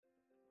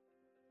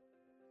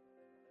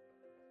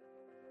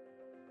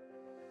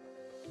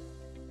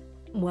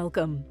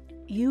Welcome.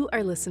 You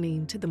are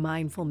listening to the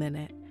Mindful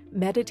Minute,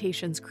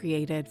 meditations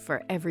created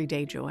for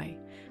everyday joy.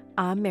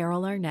 I'm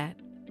Meryl Arnett,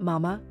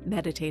 mama,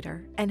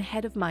 meditator, and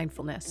head of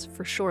mindfulness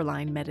for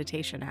Shoreline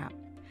Meditation app.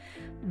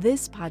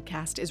 This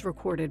podcast is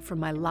recorded from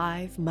my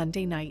live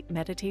Monday night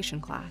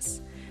meditation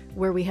class,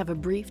 where we have a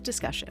brief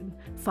discussion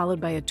followed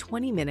by a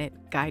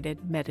 20-minute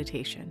guided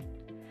meditation.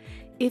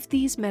 If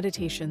these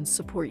meditations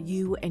support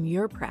you and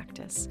your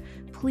practice,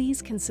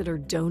 please consider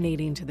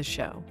donating to the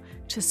show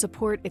to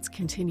support its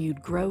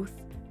continued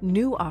growth,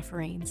 new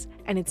offerings,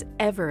 and its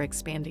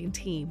ever-expanding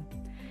team.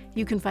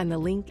 You can find the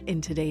link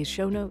in today's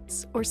show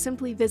notes or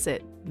simply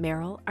visit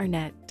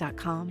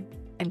merylarnett.com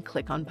and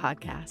click on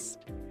podcast.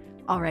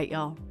 All right,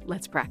 y'all,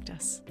 let's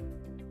practice.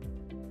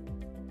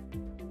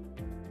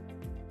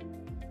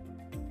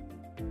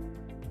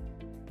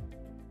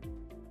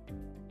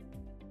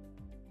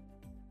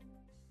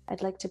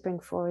 I'd like to bring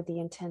forward the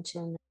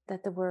intention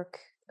that the work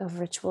of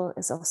ritual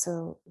is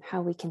also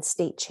how we can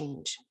state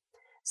change.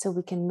 So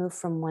we can move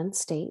from one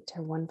state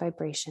or one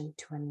vibration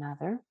to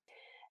another,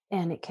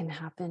 and it can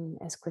happen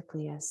as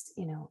quickly as,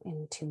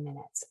 in 2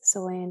 minutes.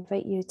 So I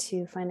invite you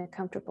to find a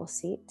comfortable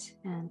seat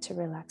and to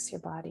relax your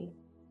body.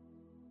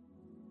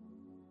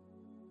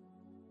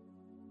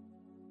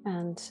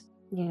 And,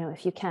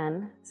 if you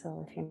can,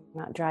 so if you're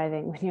not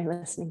driving when you're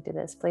listening to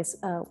this, place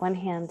one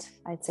hand,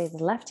 I'd say the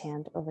left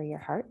hand over your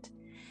heart,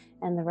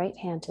 and the right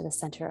hand to the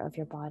center of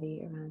your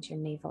body around your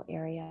navel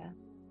area.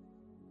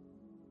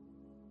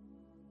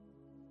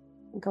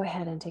 And go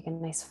ahead and take a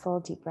nice full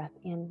deep breath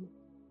in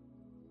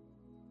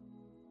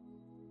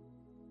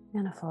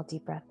and a full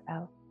deep breath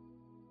out.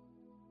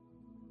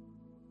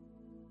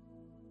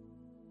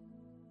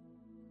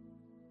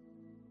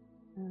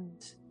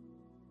 And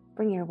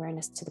bring your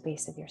awareness to the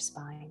base of your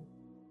spine,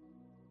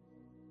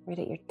 right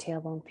at your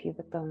tailbone,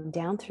 pubic bone,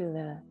 down through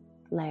the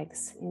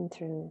legs, in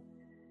through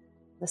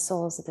the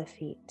soles of the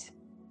feet,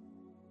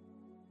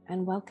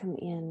 and welcome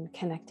in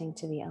connecting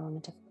to the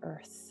element of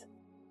earth.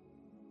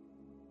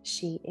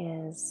 She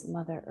is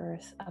Mother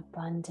Earth,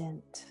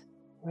 abundant,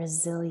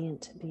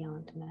 resilient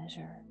beyond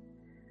measure,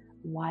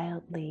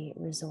 wildly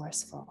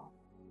resourceful.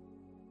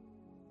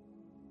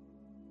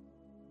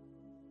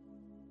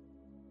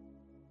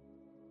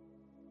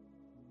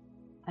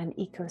 An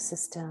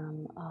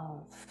ecosystem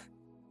of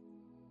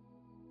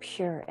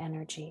pure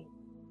energy.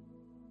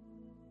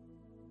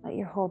 Let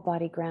your whole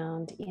body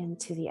ground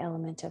into the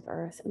element of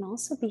earth and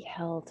also be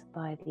held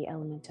by the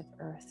element of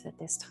earth at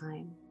this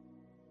time,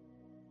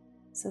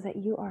 so that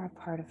you are a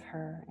part of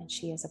her and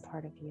she is a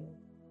part of you.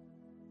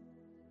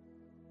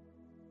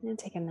 And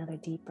take another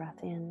deep breath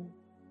in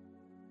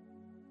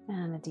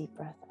and a deep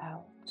breath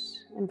out.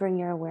 And bring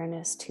your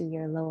awareness to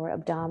your lower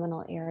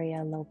abdominal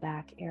area, low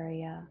back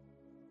area.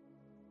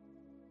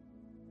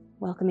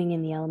 Welcoming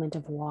in the element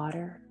of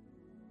water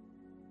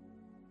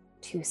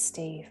to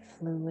stay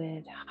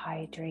fluid,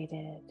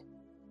 hydrated,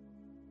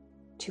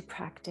 to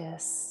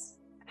practice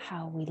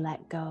how we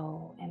let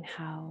go and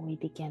how we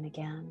begin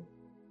again.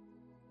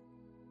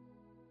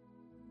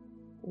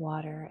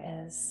 Water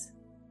is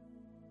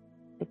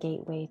the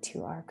gateway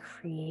to our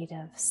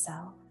creative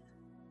self.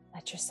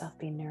 Let yourself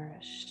be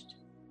nourished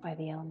by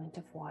the element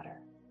of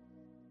water.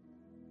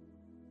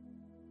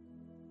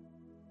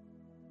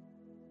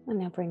 And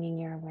now bringing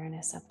your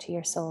awareness up to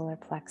your solar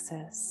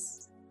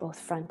plexus, both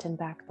front and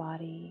back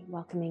body,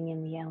 welcoming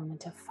in the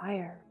element of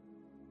fire,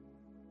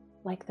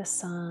 like the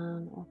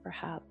sun, or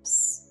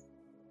perhaps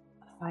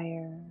a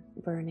fire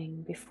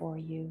burning before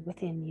you,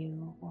 within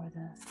you, or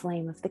the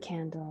flame of the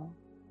candle.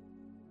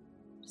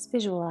 Just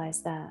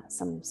visualize that,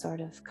 some sort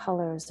of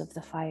colors of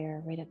the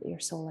fire right at your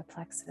solar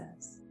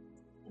plexus,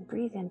 and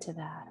breathe into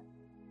that.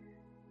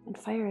 And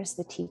fire is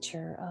the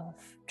teacher of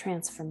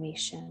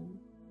transformation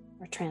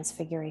or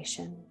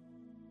transfiguration.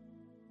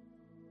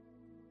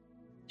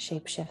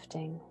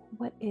 Shape-shifting.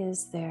 What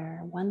is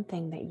there one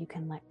thing that you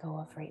can let go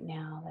of right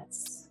now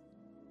that's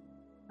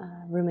a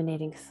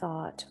ruminating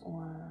thought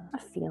or a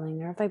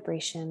feeling or a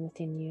vibration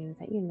within you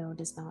that you know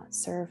does not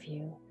serve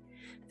you?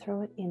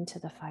 Throw it into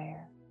the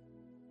fire.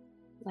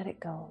 Let it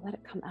go. Let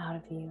it come out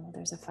of you.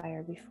 There's a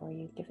fire before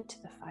you. Give it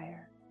to the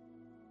fire.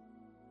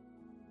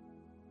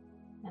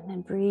 And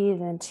then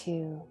breathe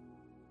into,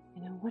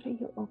 what are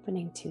you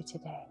opening to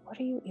today? What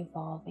are you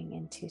evolving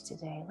into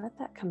today? Let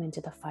that come into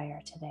the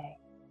fire today.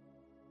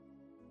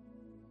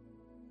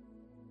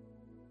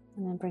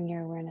 And then bring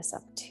your awareness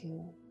up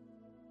to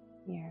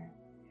your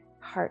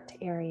heart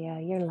area,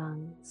 your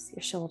lungs,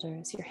 your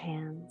shoulders, your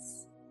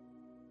hands,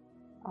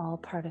 all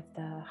part of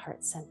the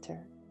heart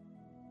center.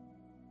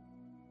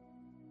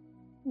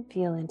 And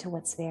feel into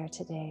what's there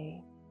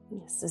today.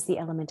 This is the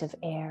element of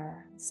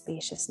air,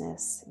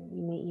 spaciousness.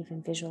 You may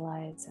even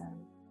visualize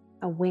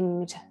a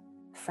winged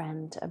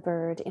friend, a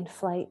bird in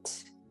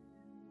flight,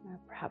 or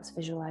perhaps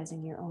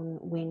visualizing your own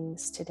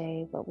wings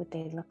today. What would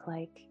they look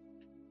like?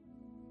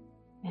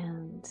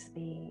 And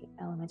the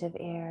element of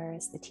air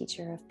is the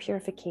teacher of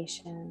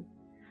purification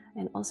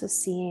and also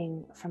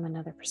seeing from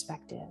another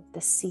perspective, the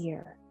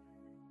seer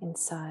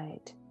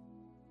inside,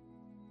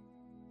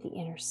 the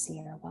inner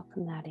seer.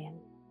 Welcome that in.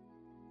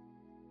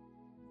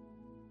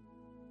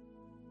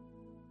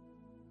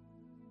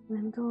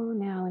 And go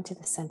now into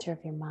the center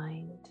of your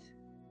mind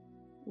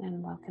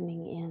and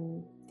welcoming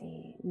in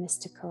the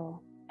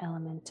mystical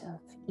element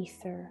of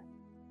ether,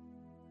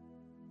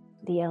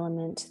 the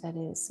element that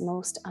is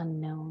most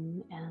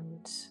unknown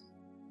and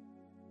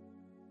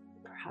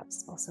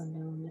perhaps also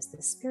known as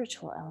the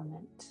spiritual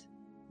element.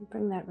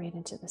 Bring that right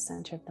into the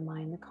center of the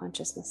mind, the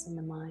consciousness in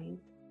the mind.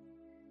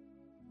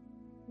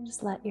 And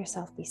just let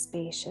yourself be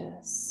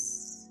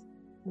spacious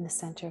in the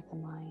center of the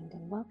mind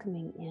and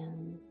welcoming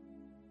in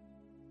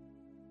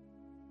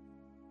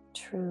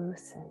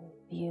truth and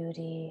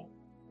beauty,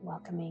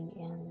 welcoming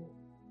in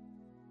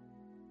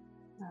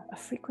a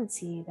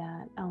frequency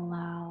that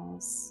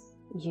allows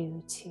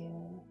you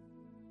to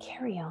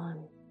carry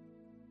on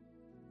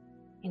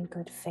in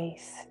good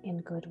faith,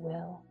 in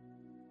goodwill,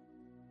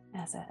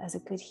 as a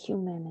good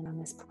human on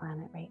this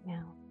planet right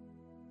now.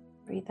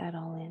 Breathe that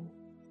all in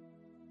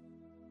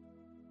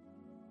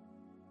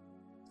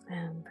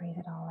and breathe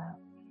it all out.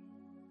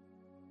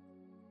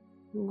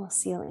 And we'll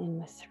seal in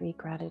with 3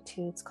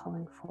 gratitudes,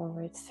 calling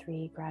forward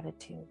 3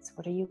 gratitudes.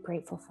 What are you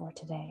grateful for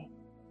today?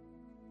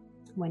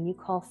 When you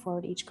call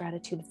forward each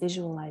gratitude,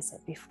 visualize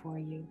it before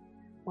you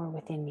or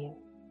within you.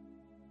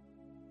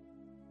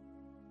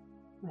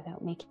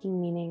 Without making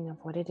meaning of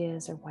what it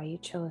is or why you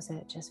chose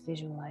it, just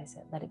visualize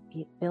it. Let it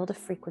build a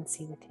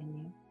frequency within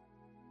you.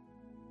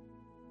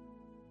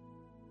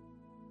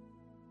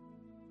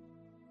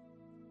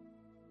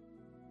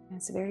 And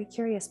it's a very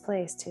curious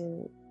place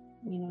to,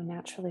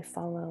 naturally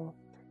follow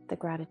the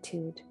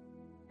gratitude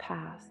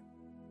path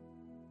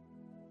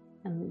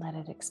and let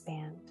it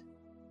expand.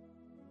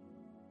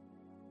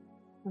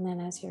 And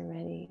then as you're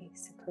ready,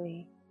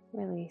 simply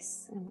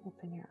release and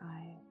open your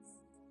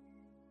eyes.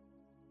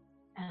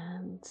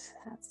 And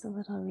that's a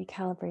little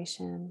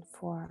recalibration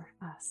for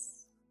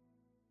us.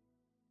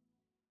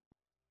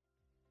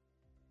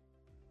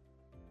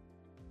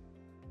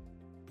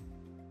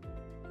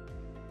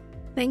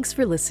 Thanks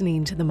for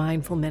listening to the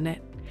Mindful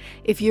Minute.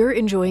 If you're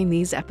enjoying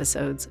these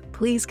episodes,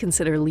 please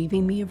consider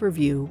leaving me a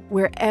review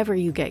wherever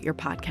you get your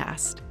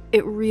podcast.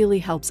 It really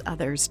helps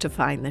others to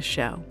find this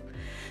show.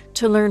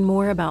 To learn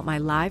more about my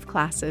live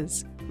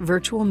classes,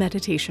 virtual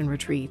meditation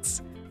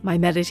retreats, my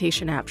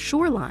meditation app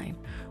Shoreline,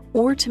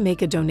 or to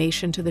make a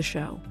donation to the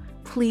show,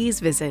 please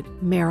visit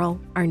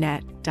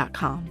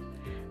merylarnett.com.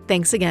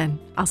 Thanks again.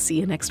 I'll see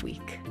you next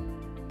week.